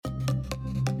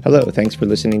Hello, thanks for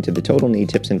listening to the Total Knee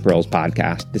Tips and Pearls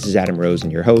podcast. This is Adam Rosen,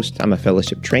 your host. I'm a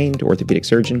fellowship-trained orthopedic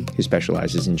surgeon who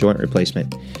specializes in joint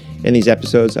replacement. In these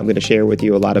episodes, I'm going to share with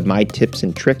you a lot of my tips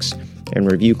and tricks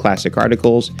and review classic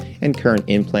articles and current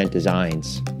implant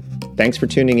designs. Thanks for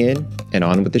tuning in, and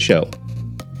on with the show.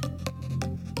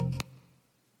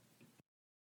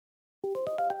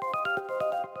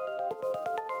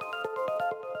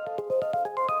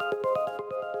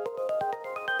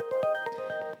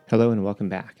 Hello and welcome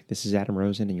back. This is Adam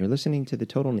Rosen, and you're listening to the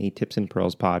Total Knee Tips and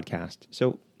Pearls podcast.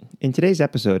 So in today's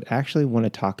episode, I actually want to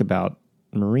talk about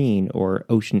marine or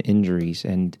ocean injuries.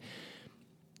 And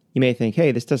you may think,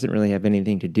 hey, this doesn't really have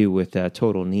anything to do with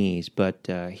total knees. But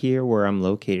here where I'm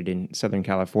located in Southern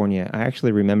California, I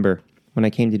actually remember when I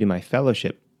came to do my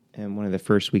fellowship, and one of the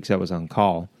first weeks I was on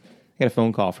call, I got a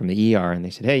phone call from the ER, and they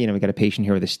said, hey, we got a patient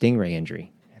here with a stingray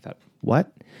injury. I thought, what?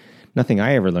 Nothing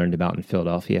I ever learned about in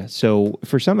Philadelphia. So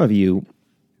for some of you,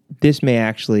 this may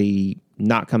actually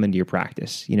not come into your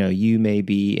practice. You may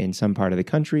be in some part of the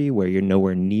country where you're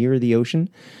nowhere near the ocean,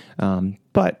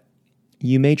 but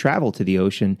you may travel to the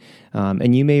ocean,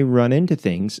 and you may run into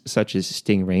things such as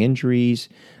stingray injuries,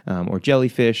 or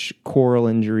jellyfish, coral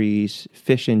injuries,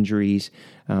 fish injuries.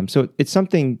 So it's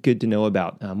something good to know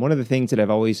about. One of the things that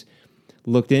I've always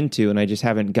looked into, and I just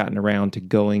haven't gotten around to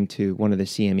going to one of the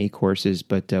CME courses,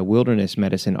 but Wilderness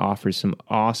Medicine offers some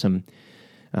awesome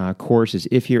courses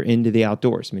if you're into the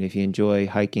outdoors. If you enjoy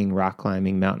hiking, rock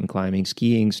climbing, mountain climbing,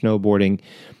 skiing, snowboarding,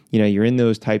 you're in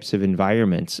those types of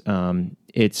environments.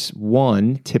 It's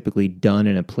typically done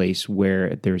in a place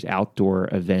where there's outdoor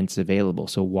events available.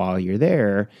 So while you're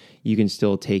there, you can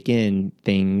still take in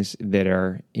things that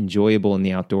are enjoyable in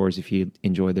the outdoors if you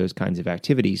enjoy those kinds of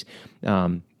activities.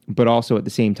 But also at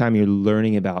the same time, you're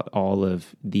learning about all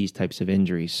of these types of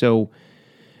injuries. So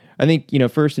I think,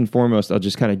 first and foremost, I'll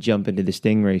just kind of jump into the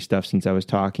stingray stuff since I was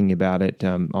talking about it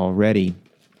already.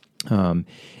 And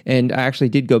I actually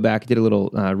did go back, did a little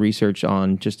research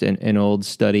on just an old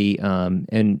study.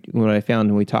 And what I found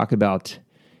when we talk about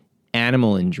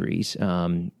animal injuries,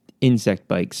 insect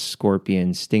bites,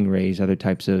 scorpions, stingrays, other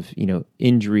types of,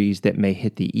 injuries that may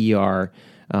hit the ER.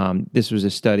 This was a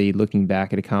study looking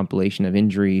back at a compilation of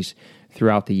injuries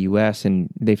throughout the U.S., and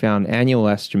they found annual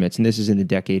estimates, and this is in the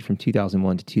decade from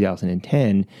 2001 to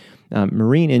 2010,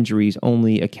 marine injuries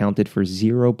only accounted for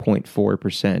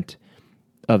 0.4%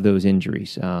 of those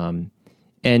injuries.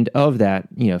 And of that,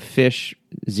 fish,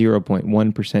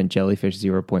 0.1%, jellyfish,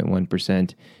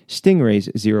 0.1%,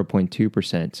 stingrays,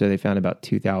 0.2%. So they found about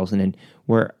 2,000. And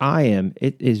where I am,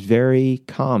 it is very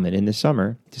common in the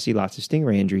summer to see lots of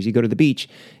stingray injuries. You go to the beach,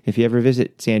 if you ever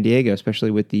visit San Diego,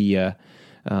 especially with the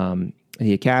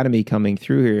academy coming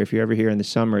through here, if you're ever here in the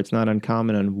summer, it's not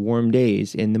uncommon on warm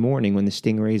days in the morning when the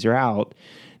stingrays are out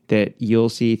that you'll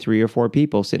see 3 or 4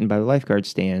 people sitting by the lifeguard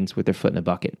stands with their foot in a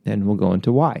bucket, and we'll go into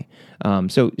why.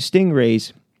 So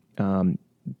stingrays,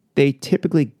 they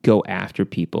typically go after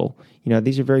people.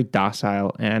 These are very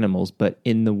docile animals, but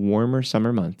in the warmer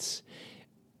summer months,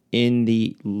 in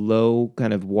the low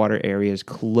kind of water areas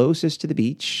closest to the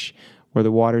beach, where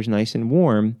the water's nice and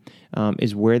warm,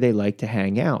 is where they like to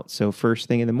hang out. So first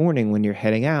thing in the morning when you're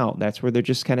heading out, that's where they're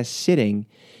just kind of sitting.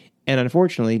 And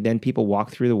unfortunately, then people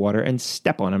walk through the water and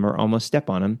step on them or almost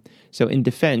step on them. So in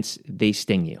defense, they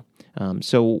sting you.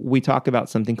 So we talk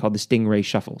about something called the stingray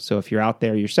shuffle. So if you're out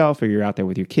there yourself or you're out there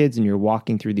with your kids and you're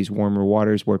walking through these warmer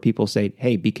waters where people say,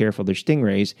 hey, be careful, there's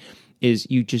stingrays, is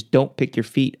you just don't pick your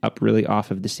feet up really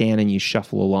off of the sand and you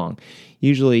shuffle along.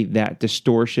 Usually that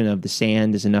distortion of the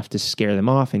sand is enough to scare them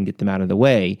off and get them out of the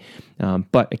way.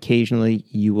 But occasionally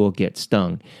you will get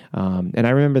stung. And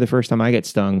I remember the first time I got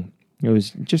stung, it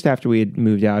was just after we had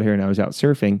moved out here and I was out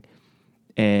surfing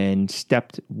and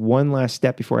stepped one last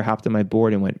step before I hopped on my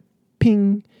board and went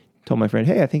ping, told my friend,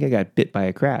 hey, I think I got bit by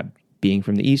a crab. Being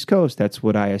from the East Coast, that's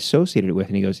what I associated it with.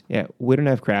 And he goes, yeah, we don't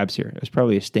have crabs here. It was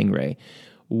probably a stingray.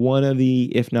 One of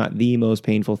the, if not the most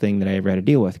painful thing that I ever had to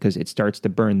deal with because it starts to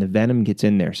burn. The venom gets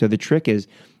in there. So the trick is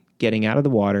getting out of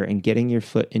the water and getting your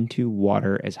foot into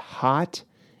water as hot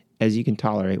as you can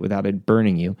tolerate without it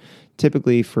burning you,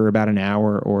 typically for about an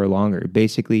hour or longer,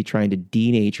 basically trying to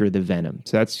denature the venom.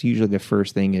 So that's usually the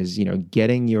first thing is,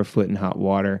 getting your foot in hot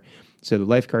water. So the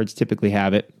lifeguards typically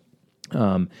have it,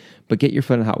 but get your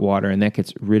foot in hot water and that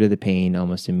gets rid of the pain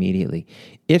almost immediately.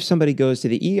 If somebody goes to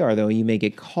the ER though, you may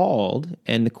get called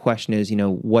and the question is,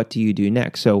 what do you do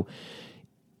next? So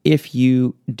if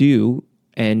you do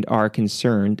and are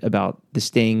concerned about the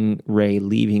stingray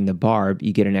leaving the barb,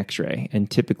 you get an x-ray. And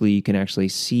typically you can actually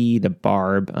see the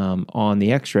barb on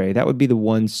the x-ray. That would be the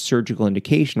one surgical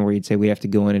indication where you'd say we have to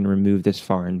go in and remove this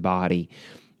foreign body.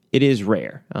 It is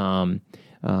rare.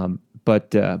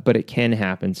 But it can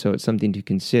happen. So it's something to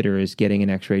consider is getting an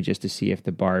x-ray just to see if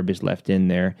the barb is left in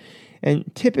there. And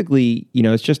typically,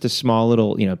 it's just a small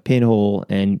little, pinhole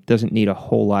and doesn't need a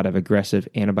whole lot of aggressive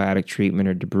antibiotic treatment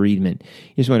or debridement.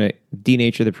 You just want to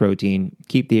denature the protein,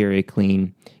 keep the area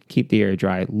clean, keep the area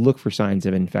dry, look for signs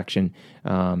of infection.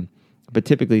 But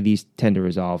typically these tend to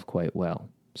resolve quite well.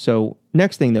 So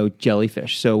next thing though,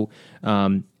 jellyfish. So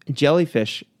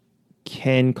jellyfish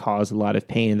can cause a lot of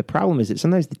pain. And the problem is that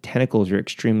sometimes the tentacles are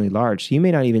extremely large. So you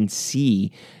may not even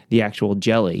see the actual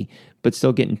jelly, but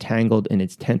still get entangled in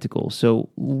its tentacles. So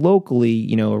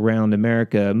locally, around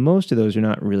America, most of those are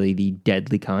not really the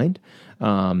deadly kind.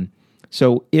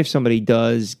 So if somebody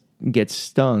does get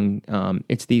stung,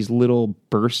 it's these little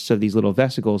bursts of these little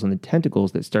vesicles on the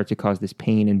tentacles that start to cause this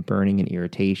pain and burning and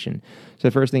irritation. So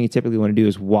the first thing you typically want to do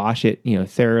is wash it,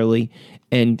 thoroughly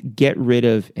and get rid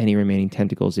of any remaining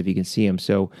tentacles if you can see them.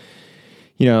 So,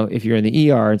 if you're in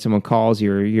the ER and someone calls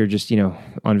you or you're just,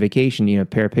 on vacation,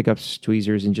 pair of pickups,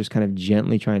 tweezers, and just kind of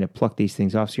gently trying to pluck these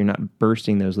things off so you're not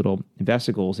bursting those little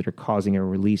vesicles that are causing a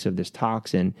release of this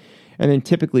toxin. And then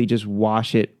typically just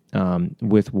wash it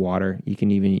with water. You can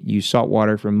even use salt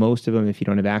water for most of them if you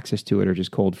don't have access to it, or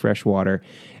just cold, fresh water.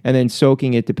 And then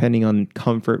soaking it, depending on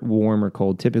comfort, warm or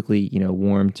cold, typically,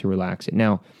 warm to relax it.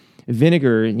 Now,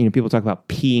 vinegar, people talk about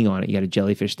peeing on it. You got a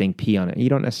jellyfish thing, pee on it. You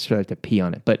don't necessarily have to pee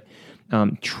on it, but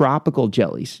tropical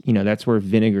jellies, that's where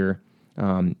vinegar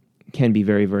can be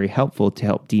very, very helpful to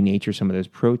help denature some of those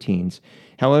proteins.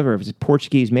 However, if it's a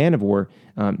Portuguese man of war,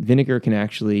 vinegar can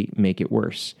actually make it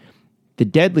worse. The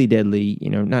deadly,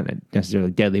 not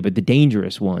necessarily deadly, but the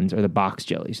dangerous ones are the box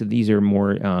jellies. So these are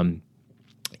more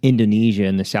Indonesia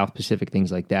and the South Pacific,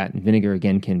 things like that. And vinegar,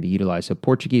 again, can be utilized. So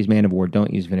Portuguese man of war,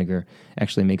 don't use vinegar,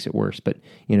 actually makes it worse. But,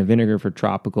 vinegar for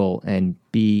tropical, and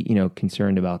be,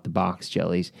 concerned about the box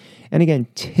jellies. And again,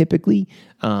 typically,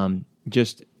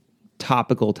 just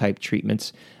topical type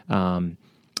treatments.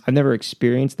 I've never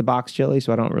experienced the box jelly,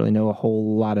 so I don't really know a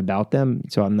whole lot about them.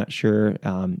 So I'm not sure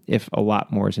if a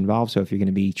lot more is involved. So if you're going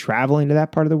to be traveling to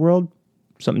that part of the world,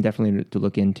 something definitely to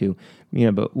look into.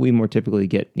 But we more typically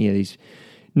get these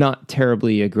not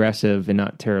terribly aggressive and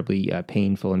not terribly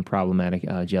painful and problematic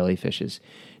jellyfishes.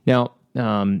 Now,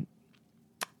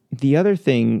 the other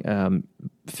thing,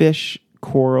 fish,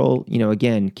 coral,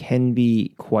 again, can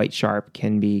be quite sharp,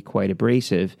 can be quite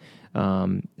abrasive.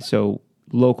 So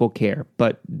local care.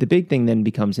 But the big thing then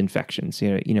becomes infections. We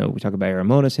talk about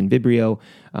Aeromonas and Vibrio.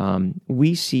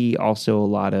 We see also a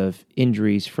lot of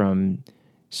injuries from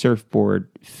surfboard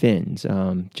fins.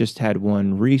 Just had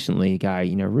one recently, a guy,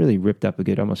 really ripped up a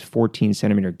good almost 14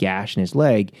 centimeter gash in his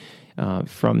leg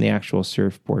from the actual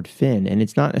surfboard fin. And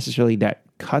it's not necessarily that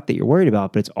cut that you're worried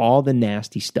about, but it's all the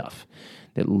nasty stuff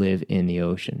that live in the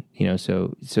ocean.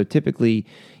 So typically,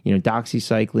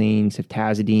 doxycycline,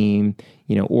 ceftazidime,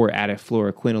 or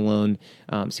attafluoroquinolone.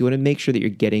 So you want to make sure that you're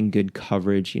getting good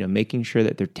coverage, making sure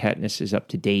that their tetanus is up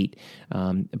to date,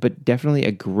 but definitely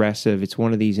aggressive. It's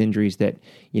one of these injuries that,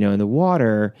 in the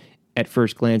water, at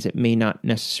first glance, it may not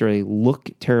necessarily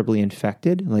look terribly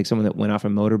infected, like someone that went off a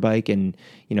motorbike and,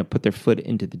 put their foot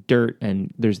into the dirt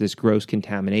and there's this gross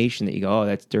contamination that you go, oh,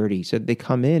 that's dirty. So they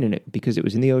come in and because it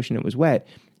was in the ocean, it was wet.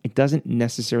 It doesn't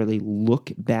necessarily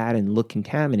look bad and look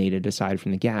contaminated aside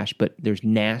from the gash, but there's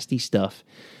nasty stuff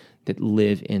that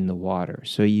live in the water.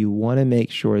 So you want to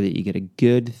make sure that you get a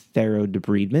good, thorough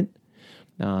debridement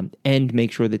and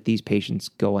make sure that these patients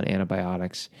go on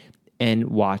antibiotics and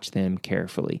watch them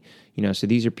carefully. So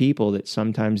these are people that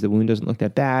sometimes the wound doesn't look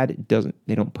that bad.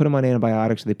 They don't put them on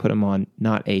antibiotics. They put them on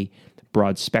not a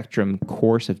broad spectrum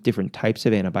course of different types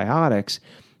of antibiotics,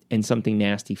 and something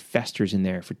nasty festers in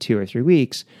there for 2 or 3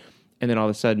 weeks. And then all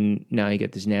of a sudden, now you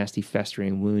get this nasty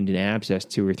festering wound and abscess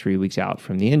 2 or 3 weeks out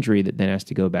from the injury that then has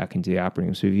to go back into the operating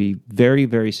room. So be very,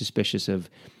 very suspicious of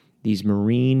these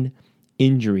marine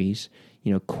injuries,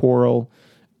 coral,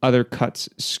 other cuts,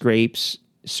 scrapes,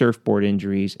 surfboard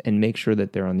injuries, and make sure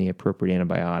that they're on the appropriate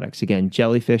antibiotics. Again,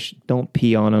 jellyfish, don't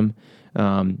pee on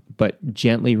them, but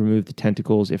gently remove the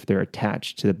tentacles if they're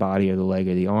attached to the body or the leg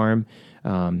or the arm.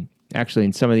 Actually,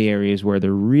 in some of the areas where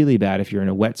they're really bad, if you're in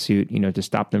a wetsuit, to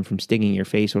stop them from stinging your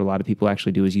face, what a lot of people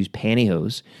actually do is use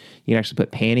pantyhose. You can actually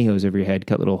put pantyhose over your head,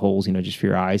 cut little holes, just for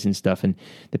your eyes and stuff. And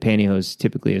the pantyhose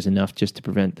typically is enough just to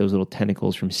prevent those little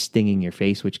tentacles from stinging your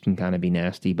face, which can kind of be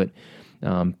nasty. But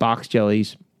box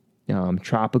jellies,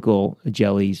 tropical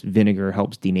jellies, vinegar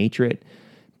helps denature it.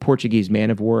 Portuguese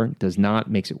man of war does not,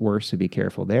 makes it worse, so be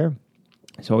careful there.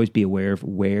 So always be aware of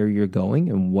where you're going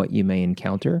and what you may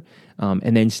encounter.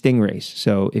 And then stingrays.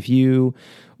 So if you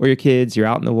or your kids, you're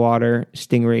out in the water,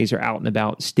 stingrays are out and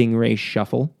about, stingray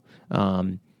shuffle.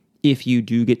 If you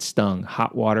do get stung,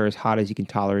 hot water as hot as you can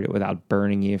tolerate it without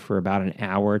burning you for about an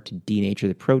hour to denature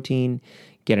the protein.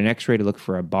 Get an x-ray to look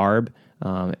for a barb,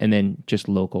 and then just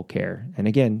local care. And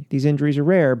again, these injuries are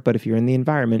rare, but if you're in the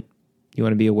environment, you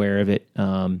want to be aware of it.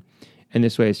 And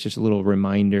this way, it's just a little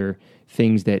reminder,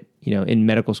 things that, in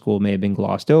medical school may have been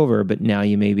glossed over, but now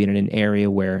you may be in an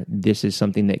area where this is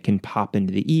something that can pop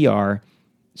into the ER.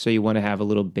 So you want to have a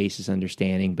little basis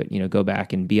understanding, but, go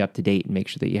back and be up to date and make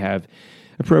sure that you have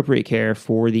appropriate care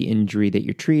for the injury that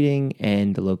you're treating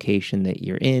and the location that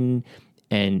you're in.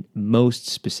 And most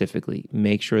specifically,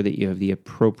 make sure that you have the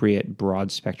appropriate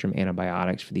broad spectrum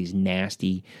antibiotics for these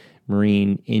nasty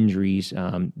marine injuries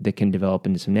that can develop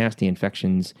into some nasty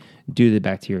infections due to the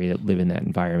bacteria that live in that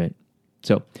environment.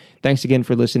 So thanks again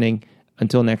for listening.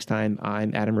 Until next time,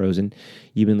 I'm Adam Rosen.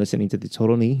 You've been listening to the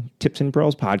Total Knee Tips and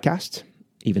Pearls podcast,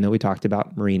 even though we talked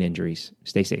about marine injuries.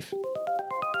 Stay safe.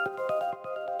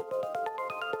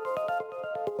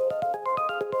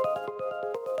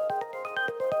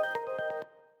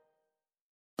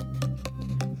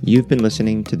 You've been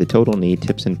listening to the Total Knee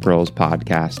Tips and Pearls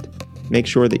podcast. Make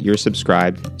sure that you're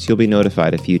subscribed so you'll be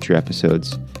notified of future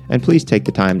episodes. And please take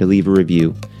the time to leave a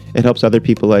review. It helps other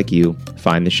people like you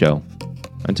find the show.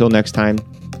 Until next time,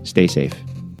 stay safe.